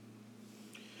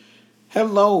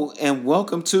Hello and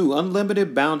welcome to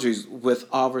Unlimited Boundaries with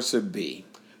Officer B.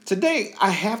 Today, I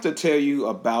have to tell you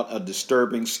about a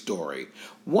disturbing story.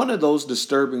 One of those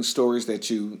disturbing stories that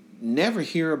you never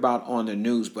hear about on the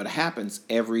news but happens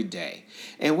every day.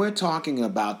 And we're talking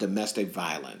about domestic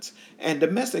violence. And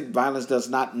domestic violence does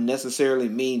not necessarily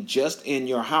mean just in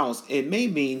your house, it may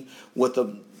mean with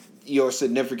your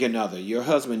significant other, your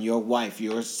husband, your wife,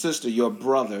 your sister, your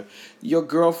brother, your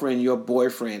girlfriend, your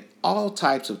boyfriend, all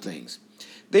types of things.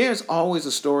 There's always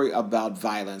a story about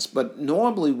violence, but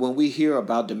normally when we hear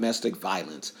about domestic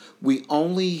violence, we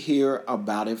only hear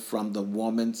about it from the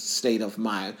woman's state of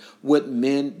mind, what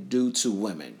men do to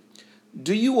women.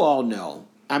 Do you all know?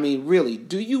 I mean, really,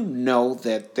 do you know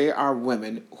that there are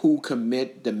women who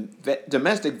commit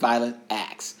domestic violent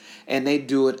acts and they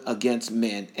do it against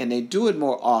men and they do it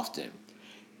more often?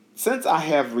 Since I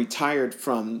have retired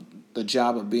from the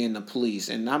job of being the police,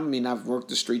 and I mean, I've worked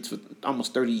the streets for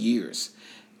almost 30 years,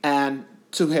 and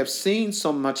to have seen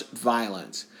so much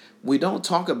violence, we don't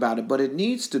talk about it, but it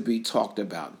needs to be talked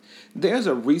about. There's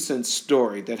a recent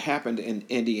story that happened in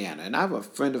Indiana, and I have a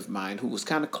friend of mine who was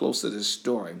kind of close to this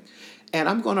story. And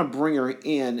I'm going to bring her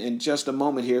in just a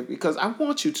moment here because I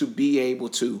want you to be able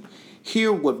to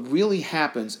hear what really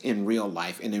happens in real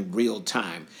life and in real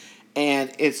time.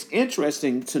 And it's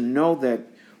interesting to know that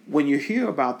when you hear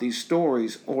about these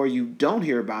stories or you don't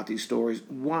hear about these stories,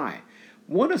 why?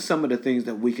 What are some of the things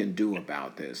that we can do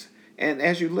about this? And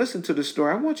as you listen to the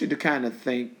story, I want you to kind of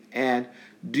think and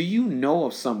do you know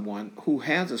of someone who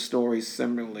has a story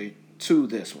similarly to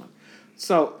this one?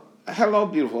 So, hello,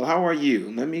 beautiful. How are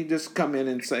you? Let me just come in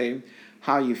and say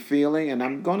how you feeling. And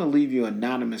I'm going to leave you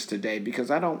anonymous today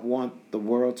because I don't want the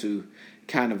world to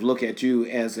kind of look at you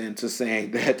as into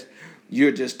saying that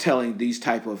you're just telling these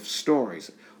type of stories.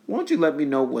 Won't you let me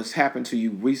know what's happened to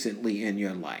you recently in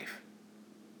your life?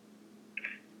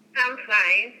 I'm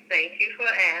fine. Thank you for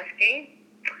asking.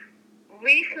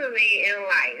 Recently in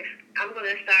life, I'm going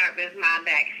to start with my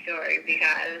backstory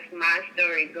because my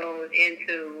story goes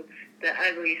into the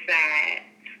ugly side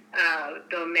of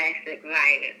domestic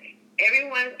violence.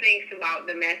 Everyone thinks about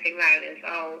domestic violence.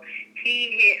 Oh,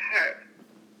 he hit her.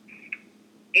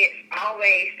 It's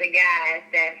always the guys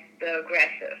that's the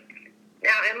aggressor.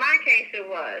 Now, in my case,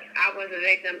 I was a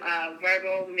victim of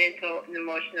verbal, mental, and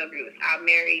emotional abuse. I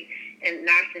married a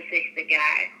narcissistic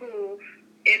guy who,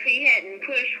 if he hadn't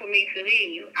pushed for me to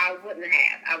leave, I wouldn't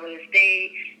have. I would have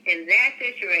stayed in that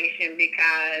situation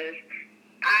because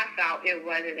I thought it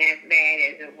wasn't as bad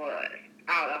as it was.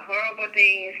 All the horrible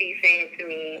things he said to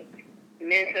me,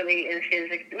 mentally and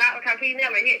physically, not because he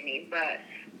never hit me, but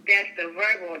that's the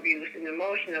verbal abuse and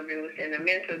emotional abuse and the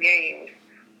mental games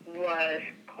was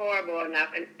horrible enough,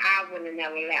 and I would have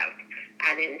never left.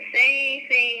 I didn't say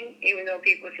anything, even though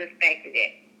people suspected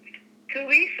it. 2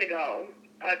 weeks ago,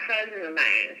 a cousin of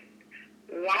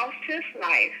mine lost his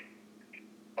life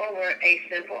over a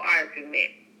simple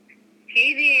argument.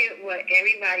 He did what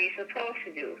everybody's supposed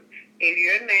to do. If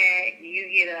you're mad, you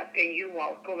get up and you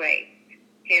walk away.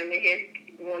 Him and his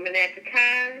woman at the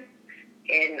time,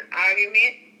 in an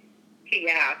argument, he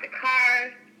got out the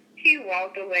car, he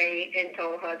walked away and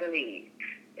told her to leave.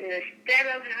 And instead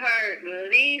of her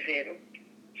leaving,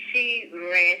 she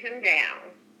ran him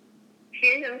down,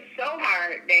 hit him so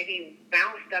hard that he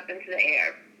bounced up into the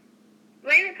air,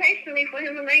 waited patiently for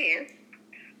him to land,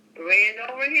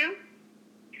 ran over him,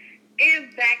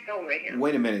 and backed over him.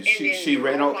 Wait a minute. She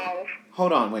ran over.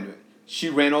 Hold on. Wait a minute. She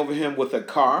ran over him with a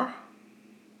car.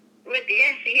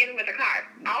 Yes, she hit him with a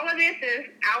car. All of this is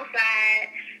outside,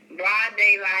 broad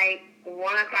daylight, 1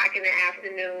 o'clock in the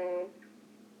afternoon,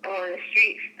 on the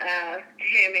streets of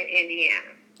Hammond,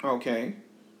 Indiana. Okay.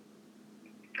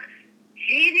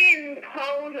 He didn't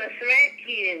pose a threat.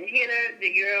 He didn't hit her.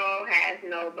 The girl has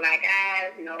no black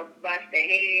eyes, no busted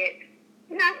head,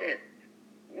 nothing.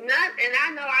 And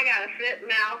I know I got a flip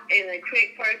mouth and a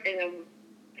quick person and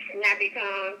a snappy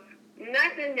tongue.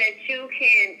 Nothing that you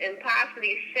can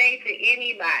impossibly say to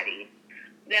anybody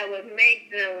that would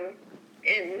make them,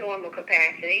 in normal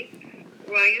capacity,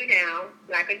 run you down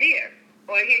like a deer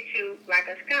or hit you like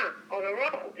a skunk on the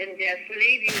road and just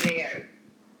leave you there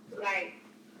like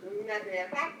nothing has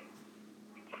happened.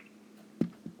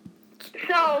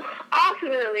 So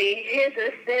ultimately,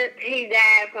 he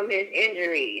died from his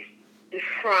injuries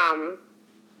from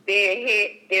being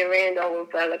hit and ran over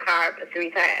by the car 3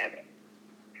 times.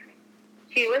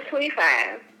 He was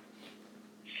 25.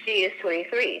 She is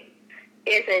 23.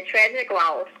 It's a tragic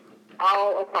loss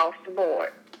all across the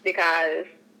board because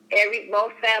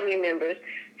both family members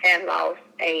have lost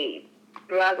a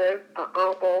brother, an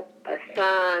uncle, a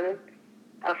son,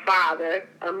 a father,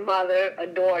 a mother, a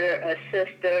daughter, a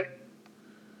sister,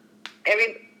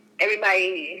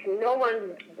 Everybody, no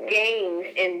one gains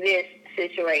in this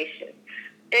situation.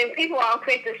 And people are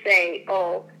quick to say,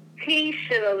 oh, he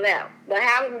should have left. But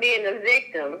having been a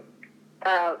victim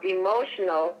of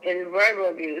emotional and verbal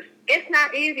abuse, it's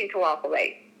not easy to walk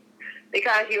away.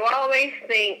 Because you always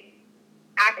think,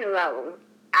 I can love him.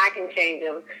 I can change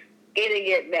him. It'll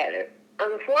get better.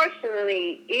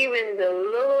 Unfortunately, even the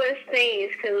littlest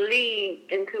things can lead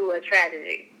into a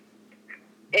tragedy.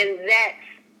 And that's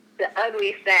the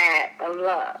ugly side of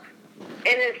love. And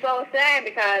it's so sad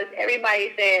because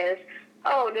everybody says,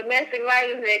 oh, domestic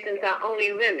violence victims are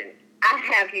only women. I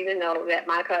have you to know that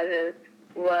my cousin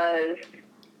was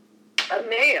a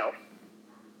male,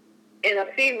 and a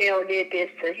female did this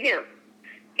to him.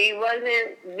 He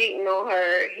wasn't beating on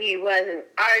her. He wasn't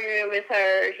arguing with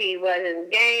her. He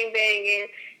wasn't gang banging.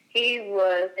 He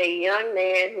was a young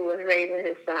man who was raising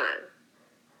his son.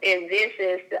 And this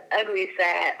is the ugly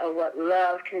side of what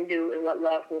love can do and what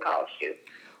love can cost you.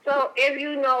 So if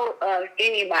you know of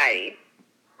anybody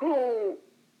who,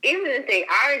 even if they're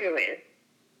arguing,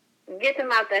 get them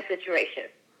out that situation.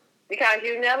 Because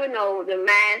you never know the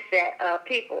mindset of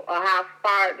people or how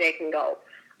far they can go.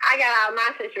 I got out of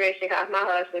my situation because my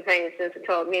husband came and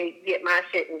told me to get my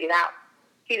shit and get out.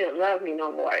 He didn't love me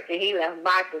no more, and he left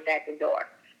boxes at the door.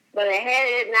 But had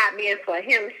it not been for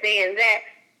him saying that,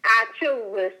 I too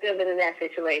would have still been in that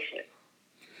situation.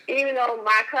 Even though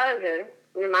my cousin,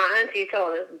 my auntie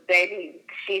told us, baby,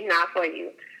 she's not for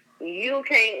you. You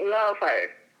can't love her.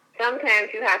 Sometimes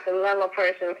you have to love a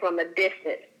person from a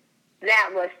distance.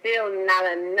 That was still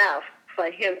not enough for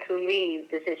him to leave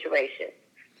the situation.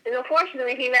 And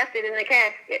unfortunately, he left it in the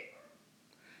casket.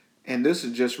 And this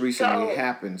has just recently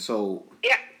happened, so...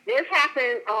 Yeah, this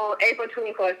happened on April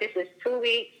 24th. This is 2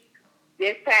 weeks.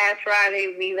 This past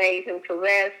Friday, we laid him to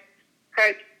rest.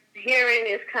 Her hearing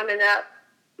is coming up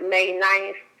May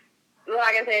 9th.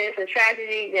 Like I said, it's a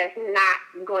tragedy that's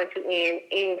not going to end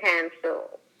anytime soon.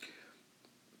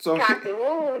 So the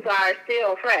wounds are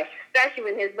still fresh, especially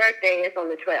when his birthday is on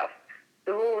the 12th.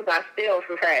 The wounds are still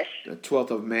fresh. The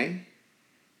 12th of May?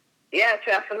 Yeah,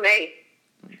 12th of May.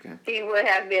 Okay. He would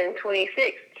have been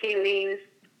 26. He leaves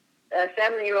a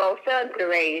 7-year-old son to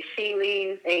raise. She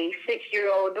leaves a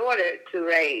 6-year-old daughter to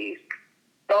raise.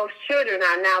 Both children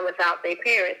are now without their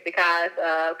parents because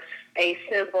of a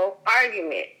simple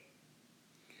argument.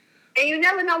 And you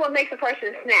never know what makes a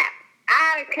person snap.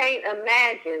 I can't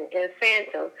imagine in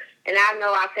Phantom, and I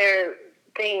know I've heard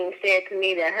things said to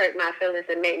me that hurt my feelings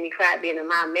and made me cry being in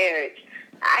my marriage.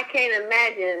 I can't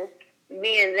imagine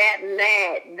being that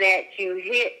mad that you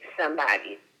hit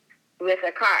somebody with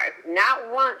a car.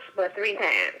 Not once, but 3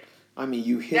 times. I mean,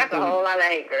 you hit That's them. A whole lot of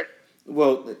anger.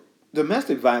 Well,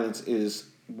 domestic violence is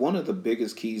one of the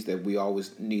biggest keys that we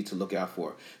always need to look out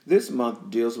for. This month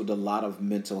deals with a lot of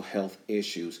mental health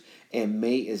issues, and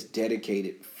May is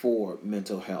dedicated for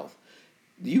mental health.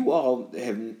 You all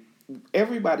have,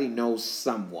 everybody knows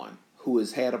someone who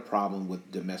has had a problem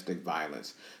with domestic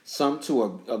violence, some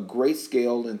to a great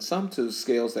scale and some to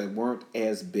scales that weren't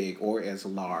as big or as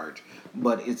large.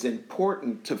 But it's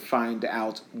important to find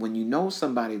out when you know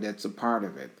somebody that's a part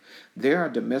of it. There are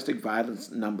domestic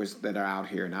violence numbers that are out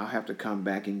here, and I'll have to come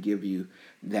back and give you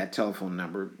that telephone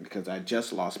number because I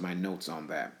just lost my notes on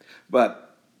that.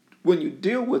 But when you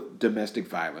deal with domestic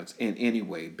violence in any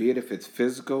way, be it if it's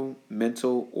physical,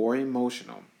 mental, or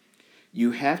emotional,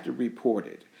 you have to report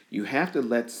it. You have to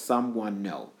let someone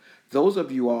know. Those of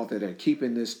you all that are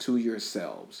keeping this to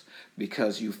yourselves,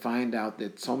 because you find out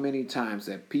that so many times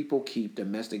that people keep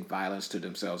domestic violence to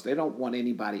themselves. They don't want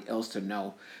anybody else to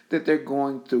know that they're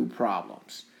going through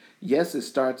problems. Yes, it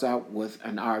starts out with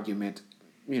an argument,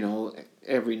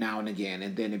 every now and again,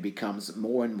 and then it becomes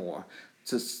more and more.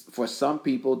 For some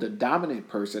people, the dominant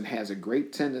person has a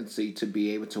great tendency to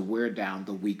be able to wear down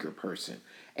the weaker person,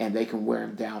 and they can wear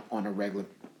them down on a regular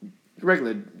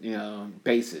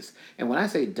basis. And when I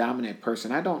say dominant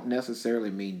person, I don't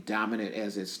necessarily mean dominant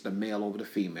as it's the male over the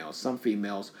female. Some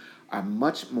females are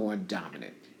much more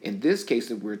dominant. In this case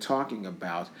that we're talking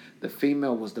about, the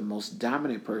female was the most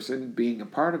dominant person being a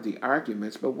part of the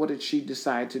arguments, but what did she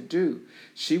decide to do?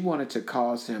 She wanted to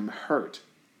cause him hurt,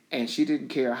 and she didn't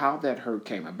care how that hurt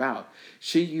came about.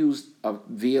 She used a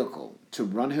vehicle to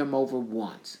run him over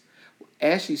once.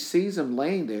 As she sees him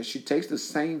laying there, she takes the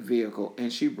same vehicle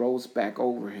and she rolls back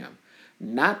over him.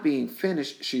 Not being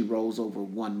finished, she rolls over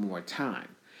one more time.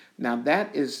 Now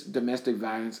that is domestic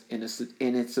violence in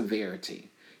its severity.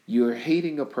 You're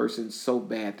hating a person so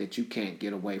bad that you can't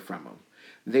get away from them.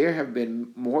 There have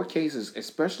been more cases,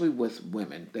 especially with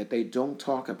women, that they don't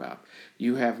talk about.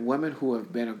 You have women who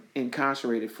have been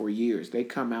incarcerated for years. They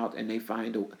come out and they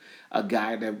find a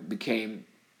guy that became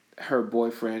her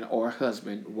boyfriend or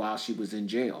husband while she was in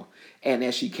jail. And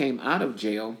as she came out of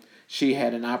jail, she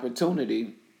had an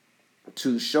opportunity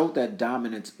to show that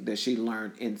dominance that she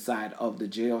learned inside of the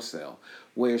jail cell,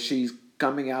 where she's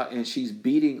coming out and she's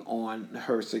beating on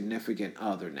her significant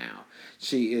other now.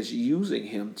 She is using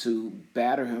him to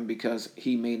batter him because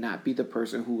he may not be the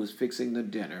person who is fixing the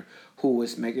dinner, who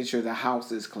is making sure the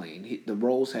house is clean. The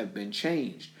roles have been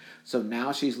changed. So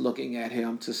now she's looking at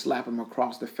him to slap him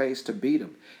across the face to beat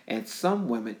him. And some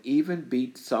women even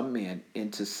beat some men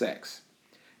into sex.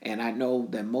 And I know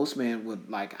that most men would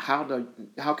like, how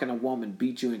can a woman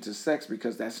beat you into sex?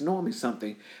 Because that's normally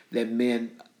something that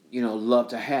men, love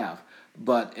to have.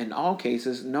 But in all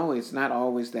cases, no, it's not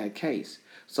always that case.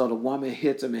 So the woman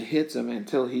hits him and hits him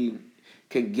until he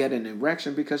can get an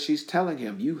erection because she's telling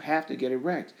him, you have to get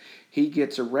erect. He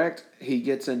gets erect, he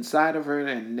gets inside of her,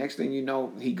 and next thing you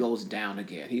know, he goes down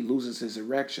again. He loses his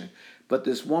erection. But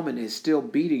this woman is still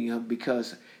beating him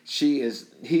because he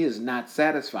is not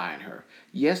satisfying her.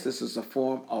 Yes, this is a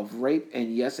form of rape,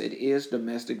 and yes, it is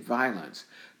domestic violence.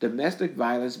 Domestic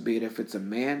violence, be it if it's a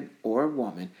man or a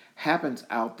woman, happens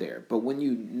out there. But when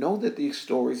you know that these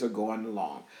stories are going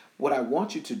along, what I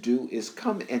want you to do is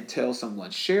come and tell someone.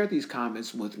 Share these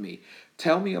comments with me.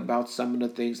 Tell me about some of the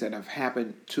things that have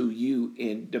happened to you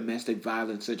in domestic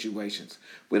violence situations.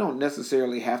 We don't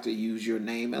necessarily have to use your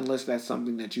name unless that's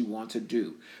something that you want to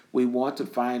do. We want to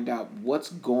find out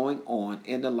what's going on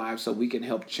in the life so we can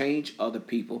help change other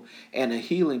people, and a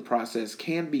healing process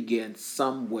can begin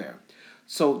somewhere.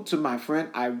 So, to my friend,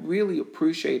 I really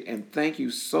appreciate and thank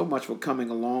you so much for coming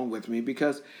along with me,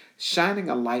 because shining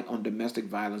a light on domestic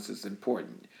violence is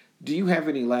important. Do you have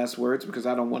any last words? Because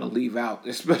I don't want to leave out,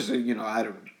 especially, I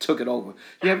took it over.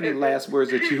 Do you have any last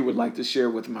words that you would like to share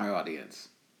with my audience?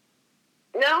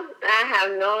 No, I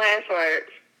have no last words.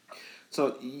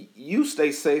 So you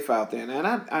stay safe out there, and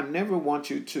I never want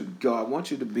you to go. I want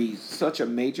you to be such a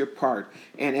major part.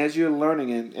 And as you're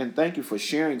learning, and thank you for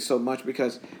sharing so much,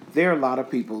 because there are a lot of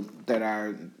people that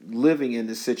are living in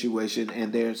this situation,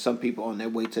 and there are some people on their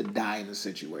way to die in the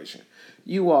situation.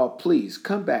 You all, please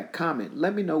come back, comment,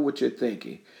 let me know what you're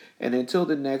thinking. And until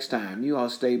the next time, you all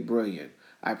stay brilliant.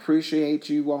 I appreciate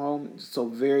you all so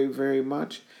very, very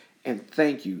much. And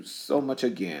thank you so much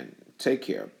again. Take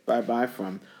care. Bye-bye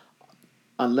from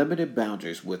Unlimited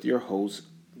Boundaries with your host,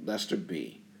 Lester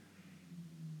B.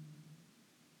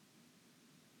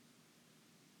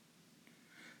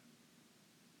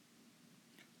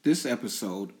 This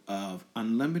episode of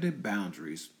Unlimited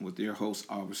Boundaries with your host,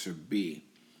 Officer B,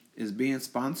 is being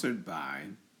sponsored by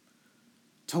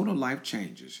Total Life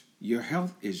Changes. Your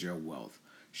health is your wealth.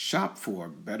 Shop for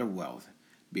better wealth.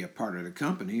 Be a part of the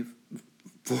company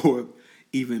for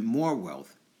even more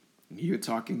wealth. You're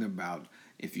talking about,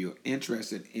 if you're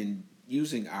interested in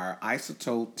using our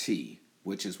Isotope tea,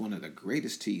 which is one of the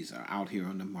greatest teas out here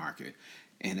on the market,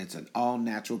 and it's an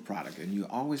all-natural product, and you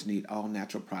always need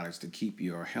all-natural products to keep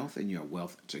your health and your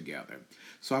wealth together.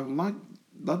 So I would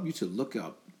love you to look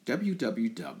up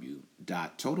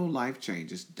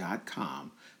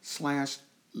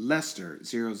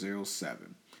www.totallifechanges.com/Lester007.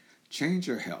 Change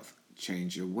your health,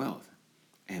 change your wealth,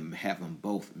 and have them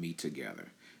both meet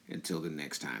together. Until the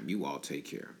next time, you all take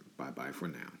care. Bye-bye for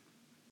now.